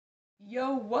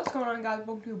Yo, what's going on, guys?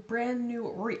 Welcome to a brand new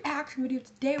reaction video.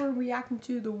 Today we're reacting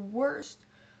to the worst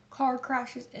car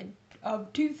crashes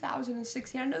of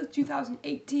 2016. I know it's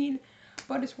 2018,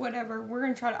 but it's whatever.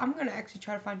 I'm gonna actually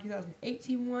try to find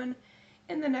 2018 one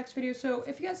in the next video. So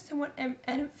if you guys want I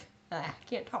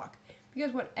can't talk. If you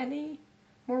guys want any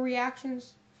more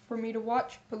reactions for me to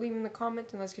watch, put leave in the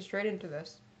comments and let's get straight into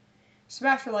this.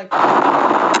 Smash the like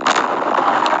button.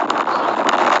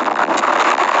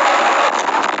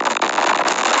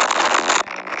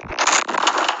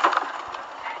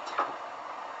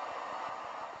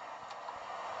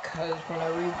 Because when I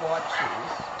rewatch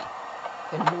these,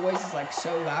 the noise is like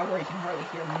so loud where you can hardly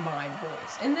hear my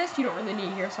voice. In this, you don't really need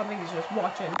to hear something. It's just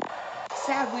watching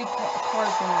sadly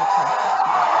cars going to crash.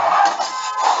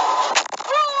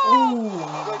 Ooh.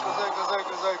 That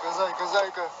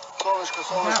was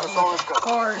a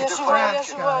hard crash,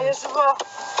 guys.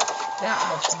 That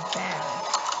was bad.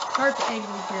 Hard to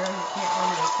angle here. You can't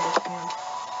run this face cam.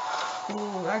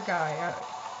 Ooh, that guy.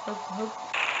 Hope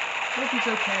he's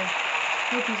okay.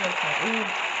 Hope he's okay. Ooh,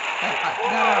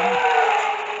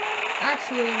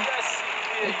 actually,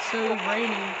 it's so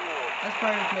rainy. That's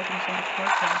probably what's making so much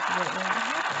car crashes right now. What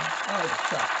happened? Oh, the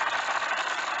truck.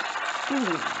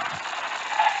 Ooh.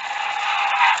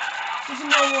 Just a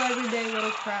normal everyday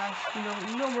little crash. You know,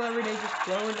 normal everyday just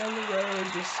blowing down the road,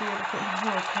 just seeing a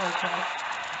car crash.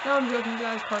 No, I'm joking,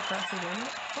 guys. Car crashes are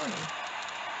not funny.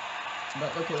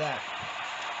 But look at that.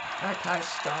 That guy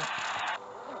stopped.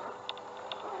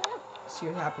 See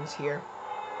what happens here.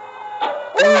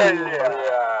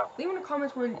 Leave in the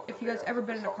comments if you guys ever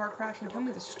been in a car crash and tell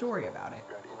me the story about it.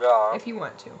 If you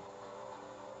want to.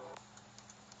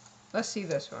 Let's see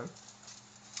this one.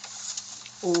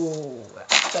 Ooh,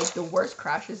 like the worst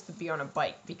crash is to be on a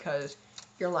bike because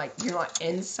you're not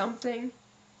in something.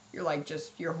 You're like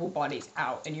just your whole body's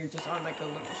out and you're just on like a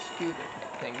little scooter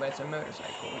type thing, but it's a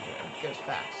motorcycle and it goes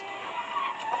fast.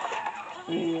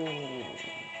 Ooh.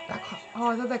 That car, oh,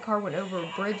 I thought that car went over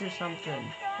a bridge or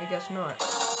something. I guess not. Ooh,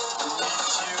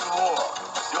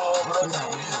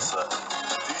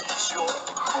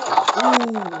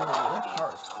 that car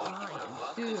is flying,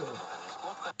 too.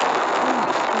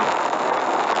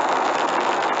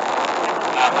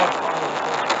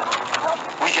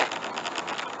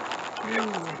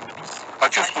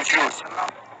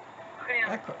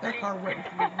 That car went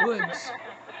into the woods.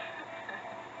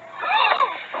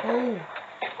 Oh.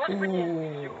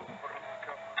 Ooh.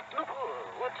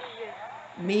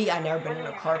 Me, I never been in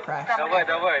a car crash. Which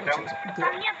is good.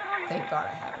 Thank God I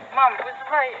haven't.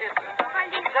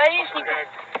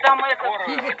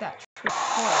 He hit that tree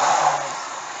hard.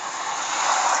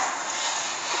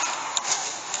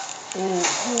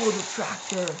 Oh, the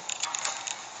tractor.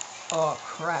 Oh,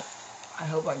 crap. I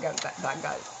hope I got that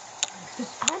guy.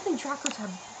 I don't think tractors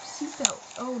have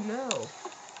seatbelts. Oh, no.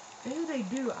 Maybe they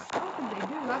do. I don't think they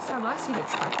do. Last time I seen a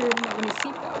tractor, it didn't have any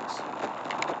seatbelts.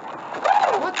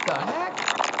 What the heck?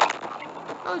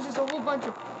 That was just a whole bunch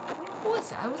of... What was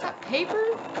that? Was that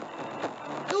paper?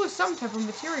 It was some type of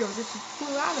material just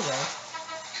flew out of there.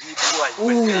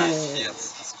 Ooh.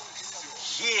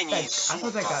 I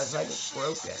thought that guy's leg was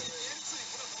broken.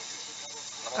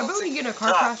 I bet when you get in a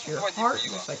car crash, your heart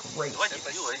just like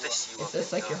races. It's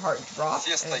just like your heart drops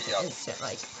and it's an instant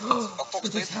like, oh,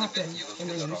 what just happened? And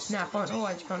then you snap on, oh,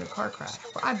 I just got in a car crash.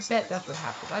 But I bet that's what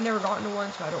happens. I never got into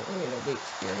one, so I don't really know the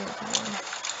experience of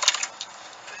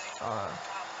one.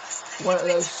 One of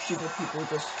those stupid people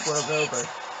just swerved over.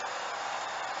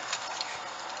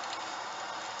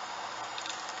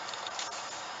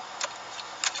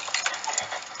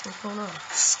 What's going on?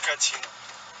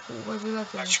 Was it that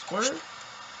thing? Squirt?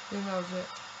 I think that was it.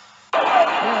 Yeah,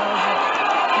 that was it.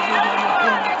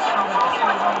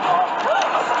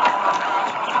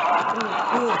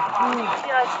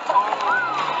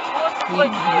 He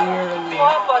nearly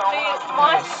got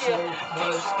so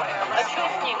close, guys. Let's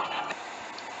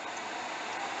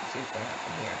see what's gonna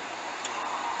happen here.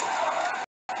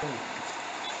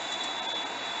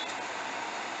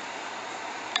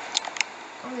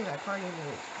 I don't think that car even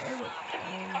was airway.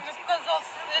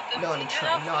 Not a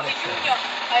train, not a train.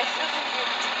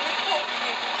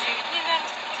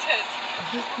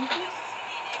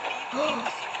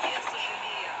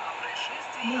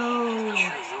 No.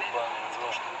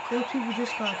 Those people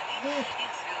just got hit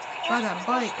by that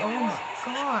bike. Oh my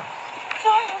god.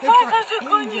 They got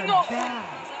injured bad.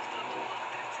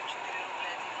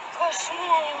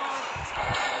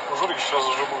 Смотри, сейчас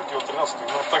уже будет его 13-й,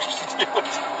 надо так же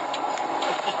делать.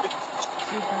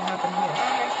 See what's gonna happen here.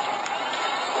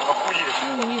 Охуеть.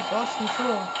 Ooh, he's lost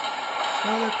control.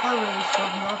 No, their car really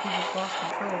shoved him off, he just lost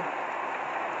control.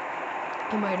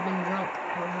 He might have been drunk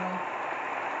or high.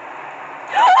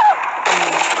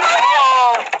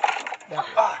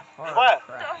 car Давай.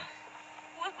 crash.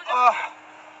 А,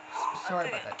 Sorry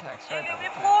about that text. Sorry about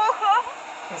that text.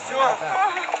 Всё. Sorry about that.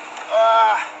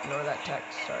 а. Ignore that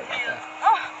text. Sorry about that.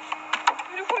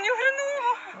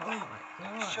 Oh my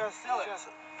god. Сейчас.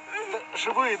 Да,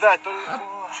 живые, да, то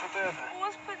что-то это.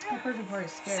 That person probably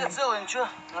Все scared. целые, ничего?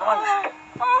 Нормально.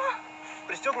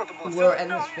 Пристегнуто было We'll все?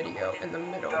 end this video in the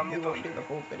middle. Да, мне We won't тоже. do the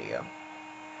whole video.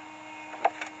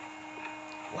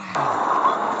 Wow.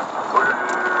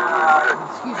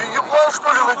 Excuse Ты me. ебал,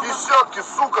 что ли, на десятке,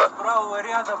 сука? Правого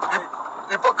ряда, блядь.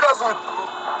 И показывает...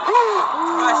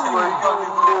 Твою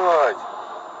мать.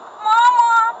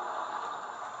 Мама!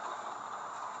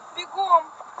 Бегом!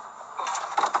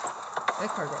 That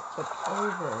car got flipped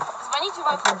over. Звоните Of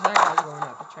в course, that guy's going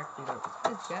out to check these out.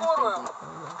 Is this gas Скорую. station? I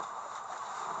don't know.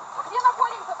 Где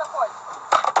находится такой?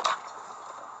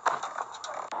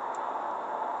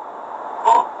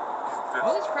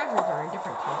 All these crashes are in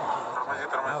different countries. It looks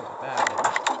like. That was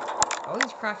bad. All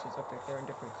these crashes look like they're in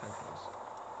different countries.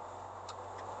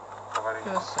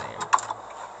 Just saying.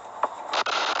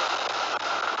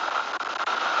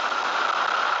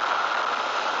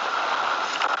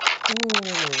 Ooh.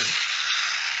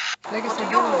 Like I said,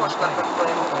 Её можно как бы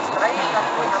строить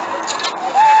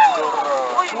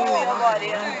Ой-ой,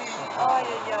 авария.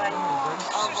 Ай-яй-яй.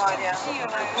 Авария.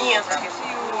 Нет,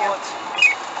 вот.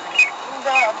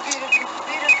 Да, впереди.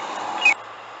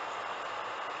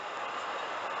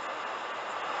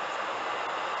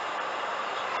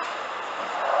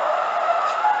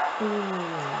 Ooh.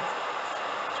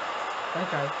 That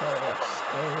guy probably got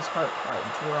scared. His heart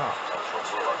probably dropped.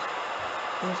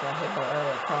 He just got hit by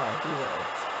another car.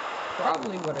 He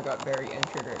probably would have got very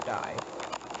injured or died.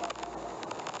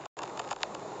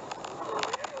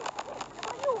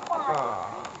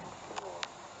 Ah.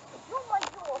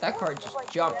 That car just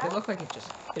jumped. It looked like it just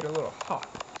did a little hop.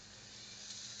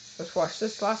 Let's watch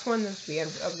this last one. This is the end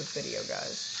of the video,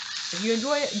 guys. If you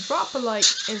enjoyed it, drop a like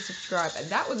and subscribe. And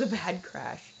that was a bad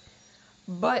crash.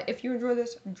 But if you enjoy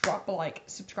this, drop a like,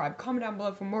 subscribe, comment down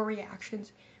below for more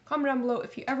reactions. Comment down below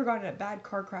if you ever got in a bad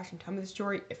car crash and tell me the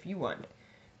story if you won.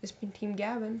 This has been Team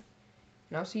Gavin,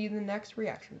 and I'll see you in the next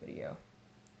reaction video.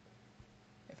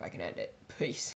 If I can end it. Peace.